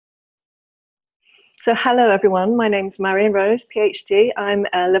So hello everyone, my name's Marion Rose, PhD. I'm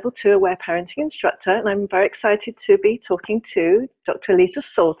a level 2 aware parenting instructor and I'm very excited to be talking to Dr. Aletha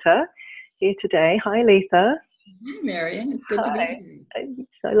Solter here today. Hi Aletha. Hi Marion, it's good to be here.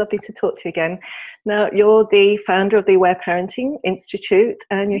 It's so lovely to talk to you again. Now you're the founder of the Aware Parenting Institute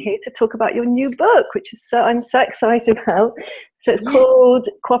and you're here to talk about your new book, which is I'm so excited about. So it's called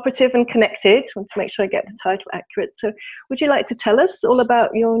Cooperative and Connected. I want to make sure I get the title accurate. So would you like to tell us all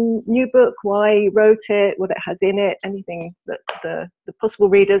about your new book, why you wrote it, what it has in it, anything that the possible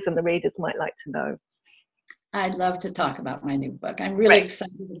readers and the readers might like to know? I'd love to talk about my new book. I'm really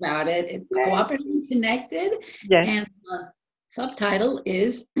excited about it. It's Cooperative and Connected, and the subtitle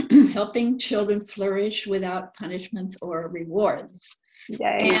is Helping Children Flourish Without Punishments or Rewards.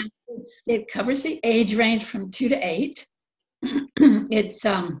 And it covers the age range from 2 to 8. It's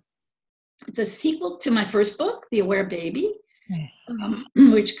a sequel to my first book, The Aware Baby,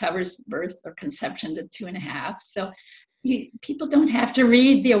 which covers birth or conception to 2.5. So people don't have to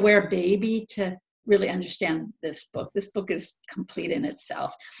read The Aware Baby to really understand this book. This book is complete in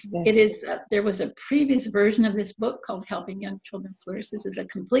itself. It is. There was a previous version of this book called Helping Young Children Flourish. This is a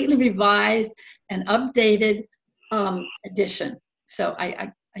completely revised and updated edition. So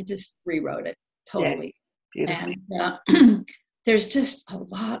I just rewrote it totally. And there's just a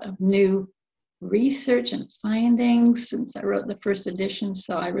lot of new research and findings since I wrote the first edition.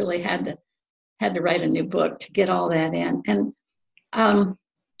 So I really had to write a new book to get all that in. And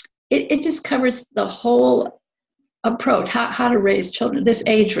it just covers the whole approach, how to raise children, this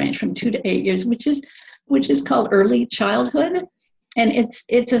age range from 2 to 8 years, which is called early childhood. And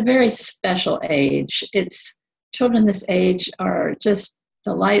it's a very special age. Children this age are just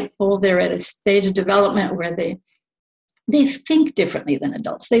delightful. They're at a stage of development where they think differently than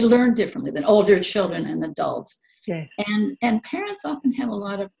adults. They learn differently than older children and adults. And parents often have a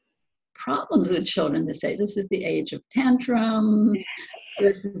lot of problems with children this age. This is the age of tantrums.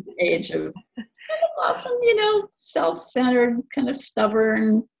 This is the age of kind of often, self-centered, kind of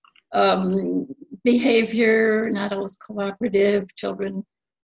stubborn behavior, not always cooperative. Children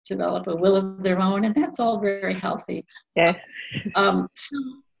develop a will of their own, and that's all very healthy. So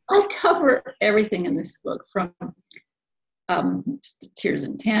I cover everything in this book from tears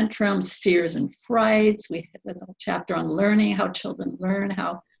and tantrums, fears and frights. There's a whole chapter on learning, how children learn,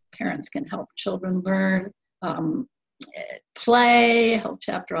 how parents can help children learn. Play, a whole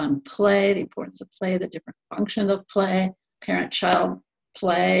chapter on play, the importance of play, the different functions of play, parent-child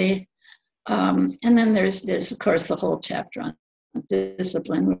play. And then there's of course the whole chapter on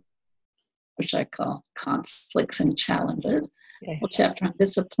discipline, which I call conflicts and challenges. A whole chapter on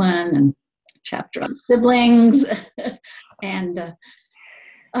discipline and a chapter on siblings. And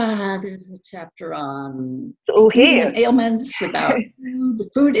there's a chapter on ailments, about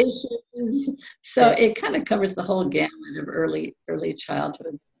food issues. So it kind of covers the whole gamut of early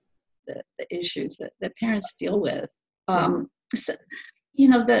childhood, the issues that parents deal with. So,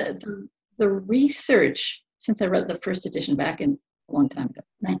 the research, since I wrote the first edition back in a long time ago,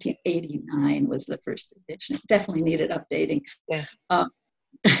 1989 was the first edition. It definitely needed updating.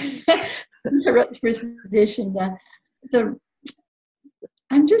 Since I wrote the first edition,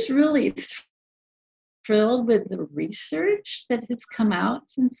 I'm just really thrilled with the research that has come out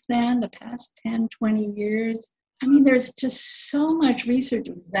since then, the past 10, 20 years. I mean, there's just so much research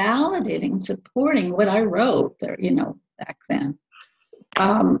validating and supporting what I wrote there, back then.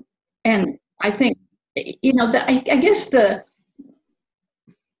 And I think, I guess the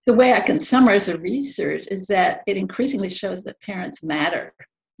way I can summarize the research is that it increasingly shows that parents matter.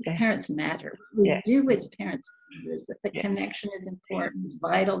 Parents matter. What we do as parents matters, that the connection is important, is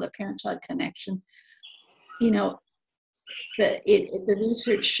vital, the parent-child connection. The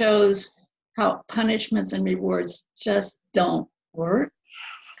research shows how punishments and rewards just don't work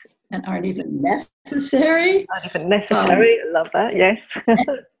and aren't even necessary. Not even necessary, I love that, Not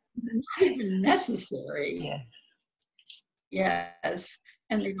even necessary. Yes.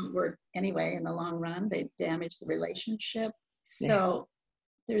 And they don't work anyway in the long run. They damage the relationship. So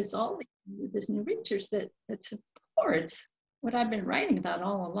there's all this new research that supports what I've been writing about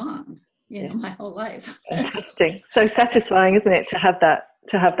all along, my whole life. Interesting. So satisfying, isn't it, to have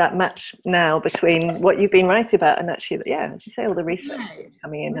that match now between what you've been writing about and actually, as you say, all the research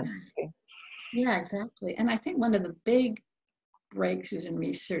coming in. Yeah, exactly. And I think one of the big breakthroughs in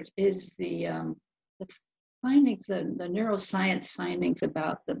research is the findings, the neuroscience findings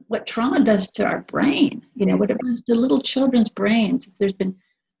about what trauma does to our brain. What it does to little children's brains. If there's been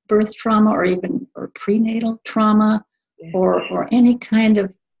birth trauma or prenatal trauma or any kind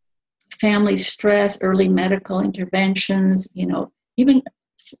of family stress, early medical interventions, even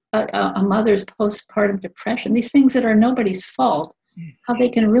a mother's postpartum depression, these things that are nobody's fault, how they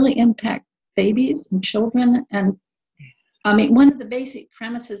can really impact babies and children. And I mean, one of the basic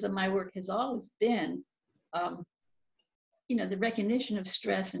premises of my work has always been, the recognition of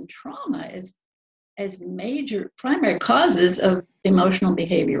stress and trauma as major primary causes of emotional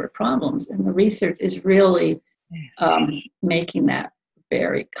behavioral problems. And the research is really making that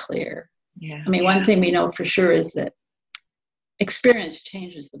very clear. Yeah. I mean, one thing we know for sure is that experience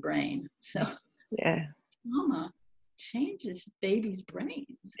changes the brain. So trauma changes babies'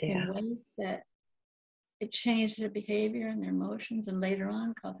 brains in ways that it changed their behavior and their emotions, and later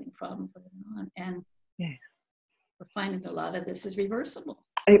on causing problems later on. And we're finding that a lot of this is reversible.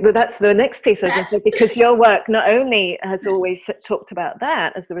 But that's the next piece, because your work not only has always talked about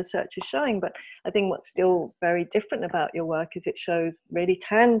that, as the research is showing, but I think what's still very different about your work is it shows really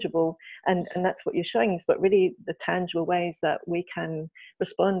tangible, and that's what you're showing is, but really the tangible ways that we can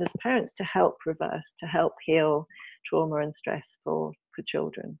respond as parents to help reverse, to help heal trauma and stress for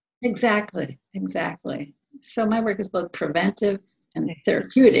children. Exactly. So my work is both preventive and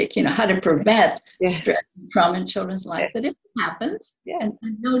therapeutic, how to prevent stress and trauma in children's life. But if it happens, and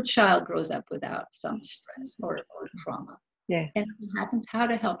no child grows up without some stress or trauma. And if it happens, how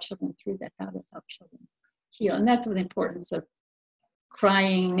to help children through that, how to help children heal. And that's the importance of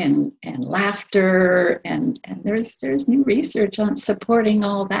crying and laughter. And there's new research on supporting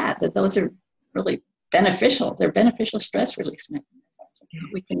all that those are really beneficial. They're beneficial stress release mechanisms.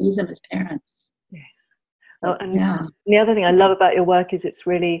 We can use them as parents. Oh, and the other thing I love about your work is it's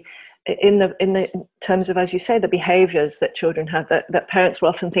really in the terms of, as you say, the behaviors that children have, that parents will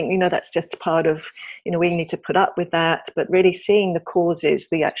often think, that's just a part of, we need to put up with that, but really seeing the causes,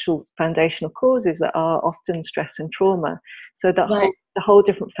 the actual foundational causes that are often stress and trauma. So the whole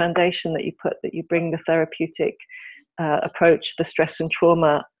different foundation that you bring the therapeutic approach, the stress and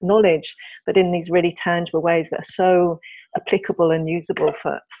trauma knowledge, but in these really tangible ways that are so applicable and usable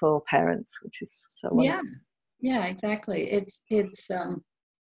for parents, which is so wonderful. Yeah, exactly.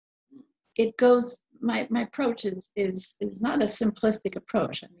 It goes. My approach is not a simplistic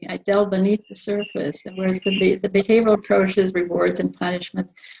approach. I mean, I delve beneath the surface, and whereas the behavioral approaches, rewards and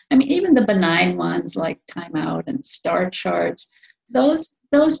punishments. I mean, even the benign ones like timeout and star charts, those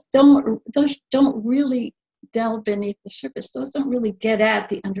don't really delve beneath the surface. Those don't really get at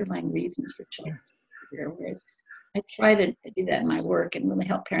the underlying reasons for children's behavior. Whereas I try to do that in my work and really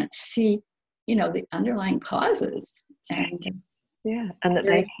help parents see, the underlying causes. And and that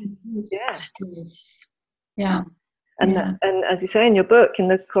they and as you say in your book, in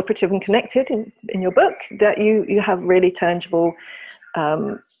the Cooperative and Connected, in your book, that you have really tangible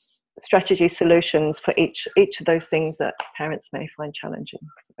strategy solutions for each of those things that parents may find challenging.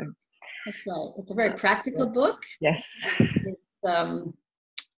 So, that's right. It's a very practical book. Yes.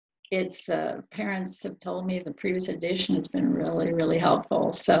 It's parents have told me the previous edition has been really, really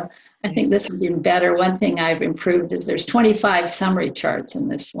helpful. So I think this is even better. One thing I've improved is there's 25 summary charts in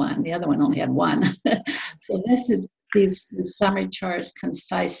this one. The other one only had one. So this is these summary charts,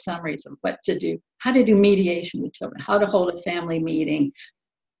 concise summaries of what to do, how to do mediation with children, how to hold a family meeting,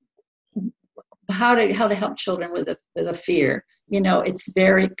 how to help children with a fear. It's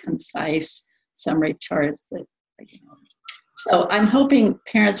very concise summary charts that, so I'm hoping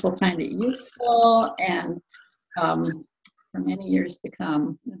parents will find it useful and for many years to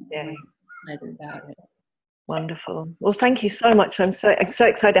come. About it. Wonderful. Well, thank you so much. I'm so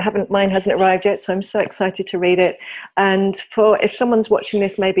excited. Mine hasn't arrived yet, so I'm so excited to read it. And if someone's watching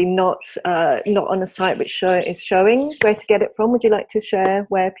this, maybe not on a site which is showing where to get it from, would you like to share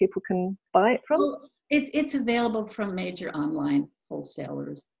where people can buy it from? Well, it's available from major online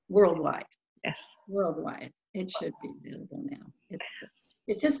wholesalers worldwide. Yes. Worldwide. It should be available now.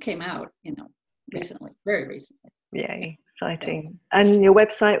 It just came out, recently, very recently. Yay, exciting. And your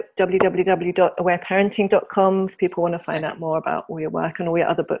website, www.awareparenting.com, if people want to find out more about all your work and all your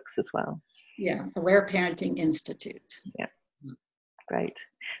other books as well. Yeah, Aware Parenting Institute. Yeah, great.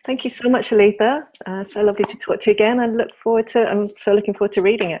 Thank you so much, Aletha. So lovely to talk to you again. I'm so looking forward to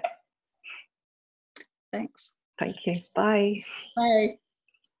reading it. Thanks. Thank you. Bye. Bye.